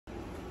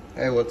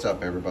Hey, what's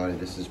up everybody?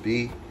 This is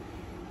B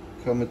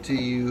coming to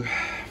you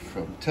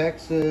from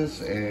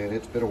Texas, and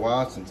it's been a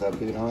while since I've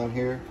been on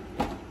here.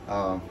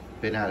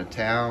 Been out of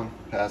town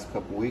past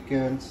couple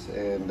weekends,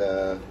 and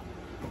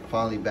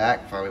finally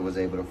back. Finally was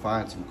able to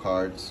find some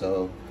cards.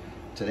 So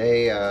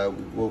today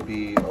we'll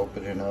be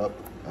opening up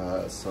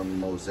some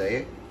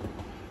Mosaic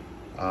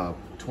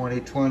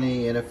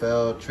 2020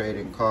 NFL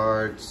trading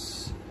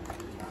cards,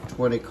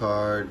 20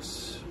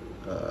 cards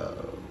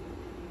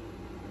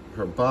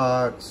per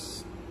box.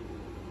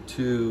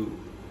 2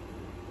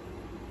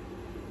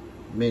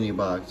 mini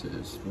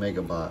boxes,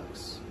 mega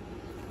box.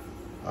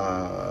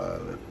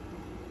 That's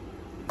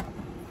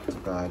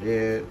about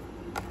it.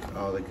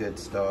 All the good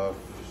stuff.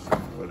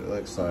 What it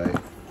looks like.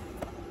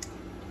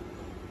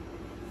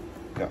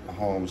 Got my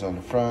homes on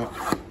the front.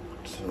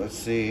 So let's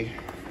see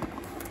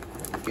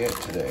what we get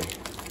today.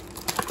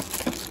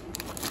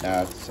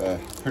 Now it's a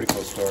pretty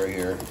cool story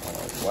here.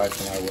 The wife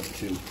and I went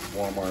to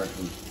Walmart,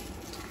 and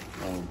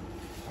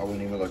I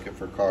wasn't even looking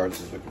for cards.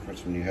 I was looking for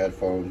some new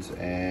headphones,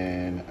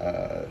 and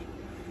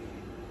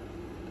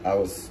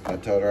I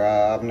told her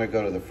I'm gonna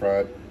go to the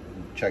front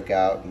and check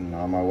out. And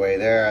on my way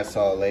there, I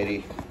saw a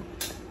lady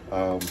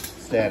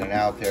standing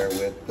out there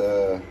with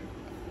a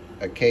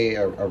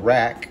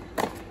rack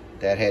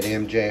that had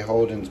MJ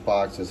Holden's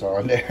boxes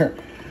on there,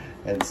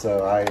 and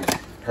so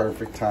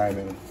perfect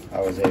timing.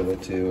 I was able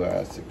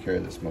to secure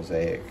this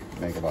Mosaic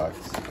Mega Box.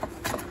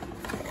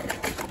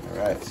 All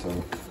right, so.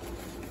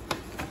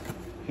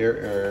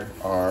 Here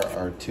are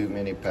our 2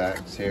 mini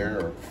packs here,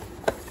 or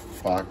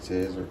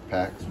boxes, or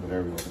packs,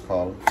 whatever you want to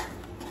call them.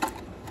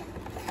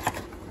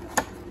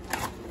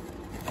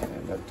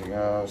 And nothing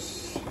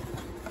else.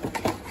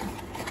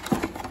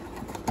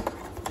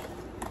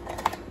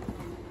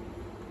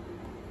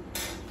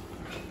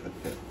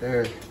 Put that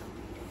there.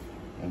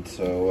 And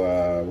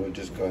so we'll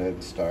just go ahead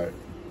and start.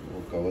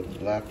 We'll go with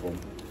the left one.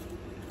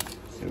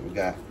 See what we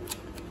got.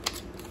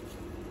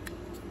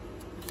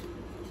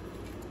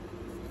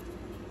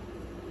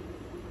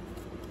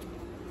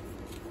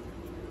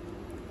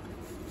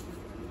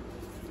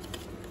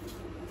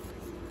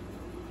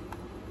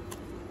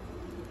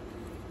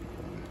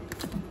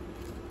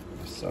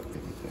 Up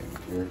anything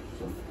here,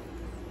 so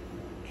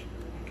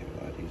make it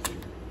a lot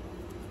easier.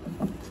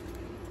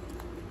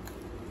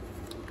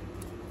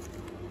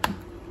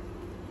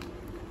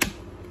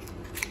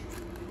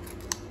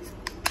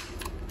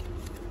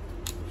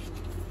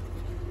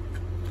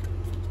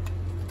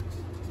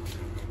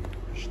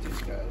 Push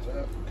these guys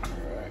up.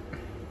 Alright.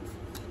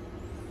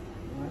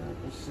 Alright,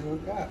 let's see what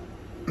we got.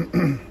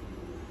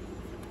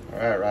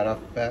 Alright, right off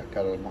the bat,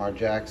 got a Lamar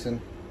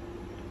Jackson.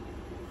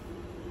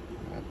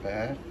 Not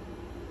bad.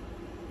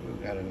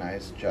 We've got a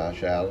nice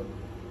Josh Allen.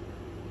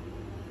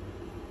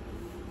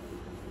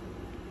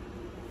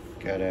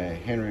 Got a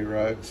Henry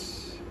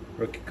Ruggs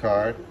rookie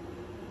card.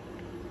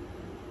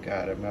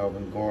 Got a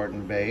Melvin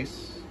Gordon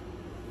base.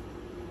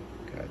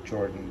 Got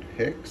Jordan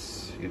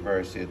Hicks,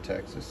 University of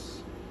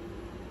Texas.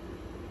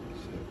 This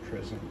is a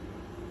Prism.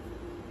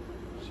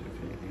 See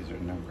if any of these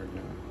are numbered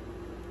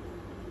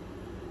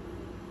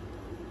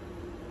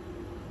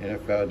now.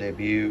 NFL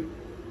debut,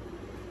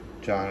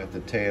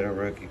 Jonathan Taylor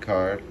rookie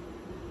card.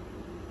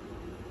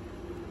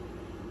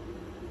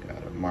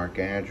 Mark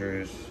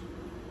Andrews,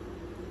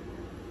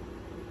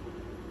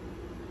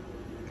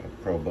 got a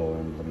Pro Bowl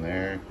emblem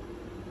there.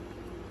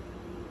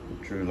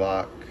 Drew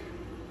Lock,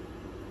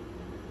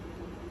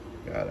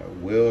 got a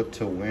Will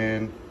to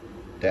Win,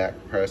 Dak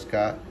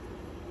Prescott.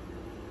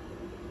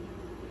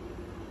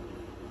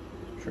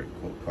 Pretty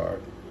cool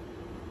card.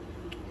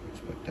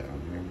 Let's put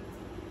down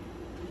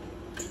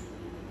here.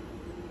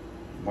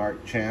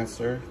 Mark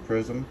Chancellor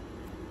Prism,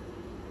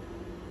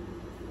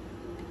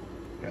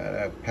 got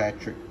a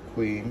Patrick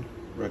Queen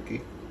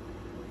rookie.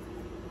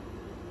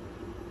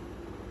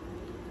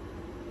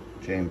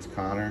 James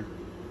Conner.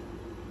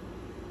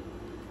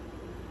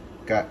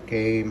 Got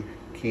Game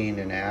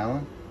Keenan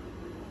Allen.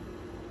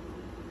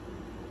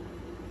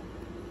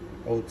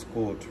 Old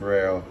school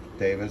Terrell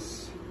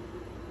Davis.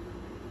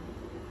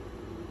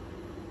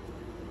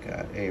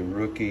 Got a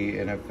rookie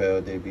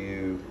NFL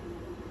debut,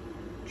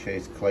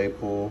 Chase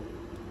Claypool.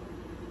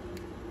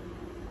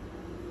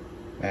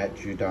 Matt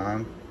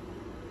Judon.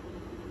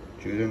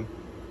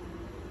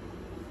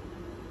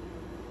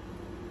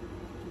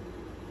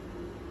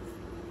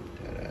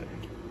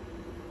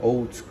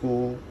 Old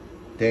school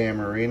Dan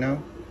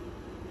Marino.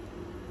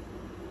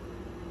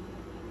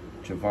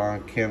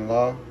 Javon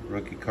Kinlaw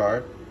rookie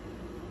card.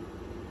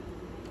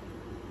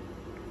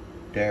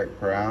 Derek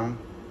Brown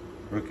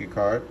rookie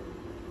card.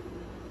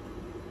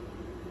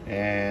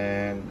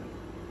 And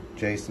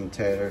Jason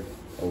Taylor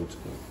old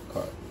school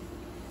card.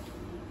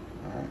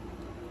 Alright.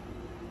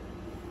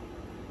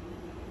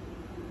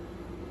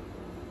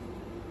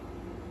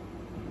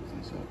 Put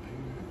these up here.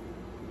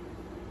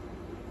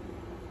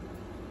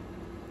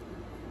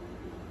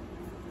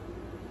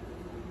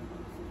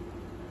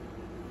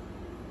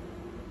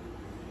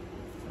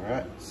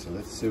 Alright, so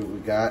let's see what we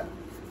got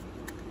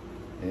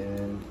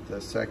in the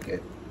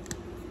second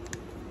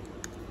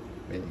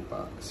mini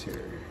box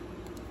here.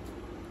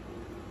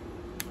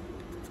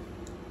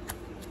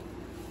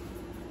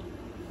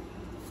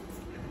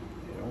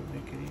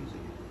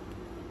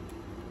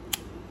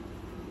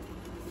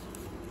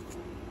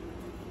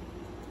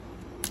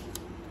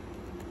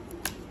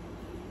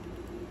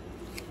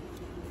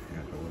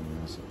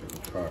 mess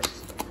up the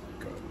cards.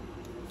 Go.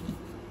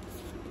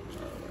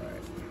 All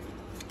right.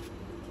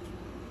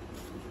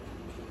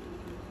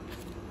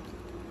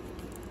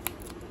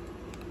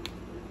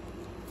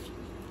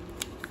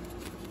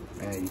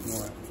 Man, you know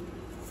what?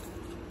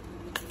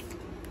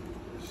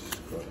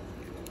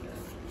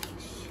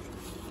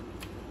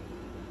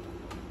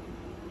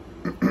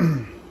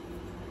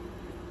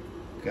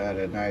 Got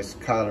a nice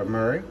Kyler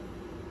Murray,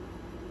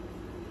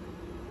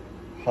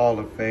 Hall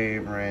of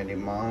Fame Randy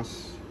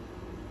Moss.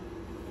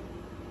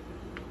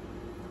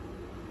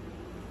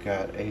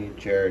 Got a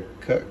Jared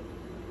Cook,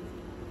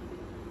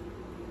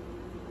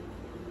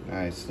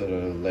 nice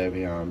little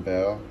Le'Veon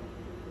Bell.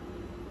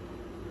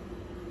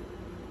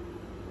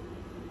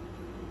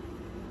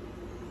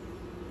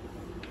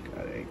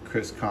 Got a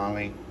Chris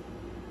Conley,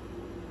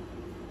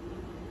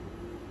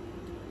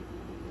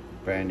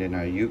 Brandon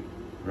Ayuk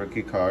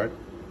rookie card.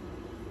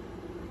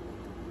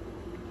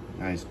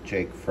 Nice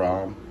Jake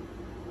Fromm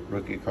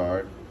rookie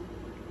card.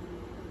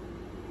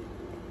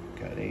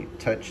 Got a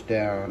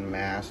touchdown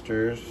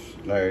Masters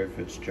Larry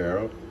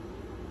Fitzgerald.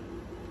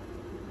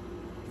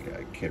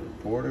 Got a Kid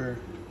Reporter.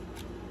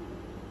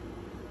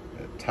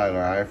 Got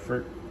Tyler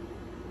Eifert.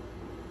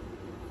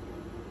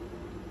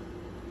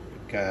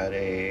 Got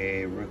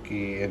a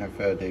rookie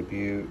NFL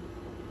debut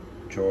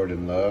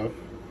Jordan Love.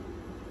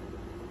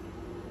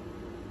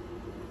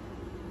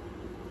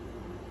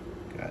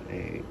 Got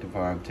a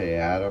Devontae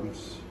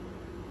Adams.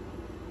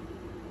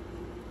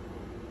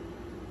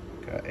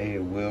 Got a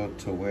Will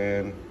to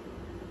Win.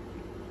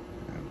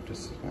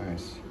 This is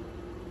nice.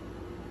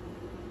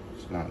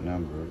 It's not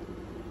numbered.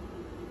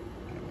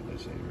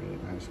 This is a really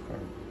nice card.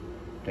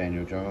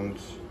 Daniel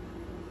Jones.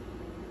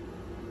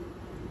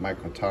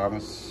 Michael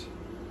Thomas.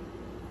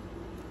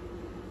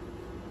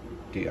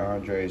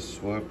 DeAndre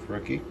Swift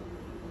rookie.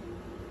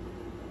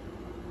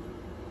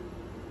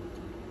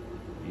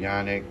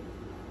 Yannick,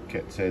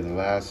 can't say the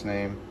last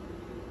name.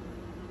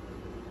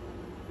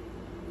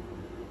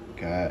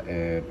 Got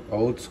an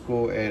old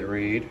school Ed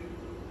Reed.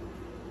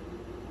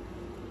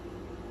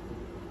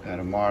 Got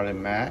a Marlon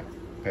Mack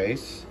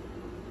base.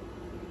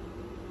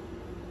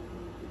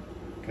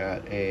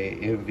 Got a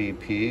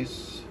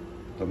MVPs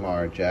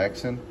Lamar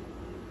Jackson.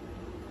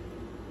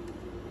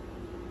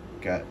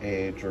 Got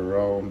a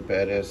Jerome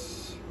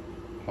Bettis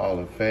Hall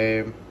of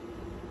Fame.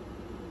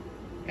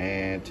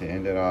 And to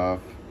end it off,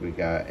 we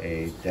got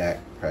a Dak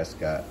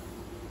Prescott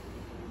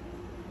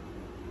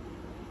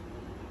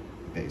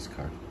base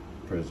card.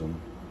 Prism.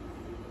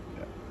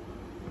 Yeah.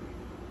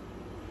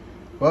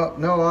 Well,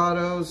 no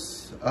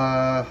autos.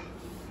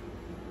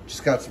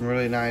 Just got some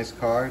really nice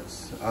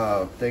cards.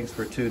 Thanks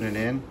for tuning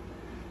in.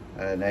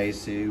 Now you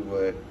see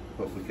what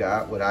we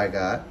got, what I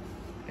got.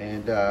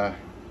 And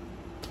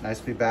nice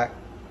to be back.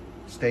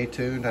 Stay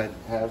tuned. I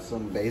have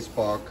some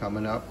baseball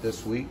coming up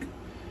this week.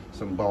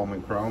 Some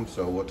Bowman Chrome.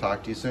 So we'll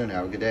talk to you soon.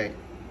 Have a good day.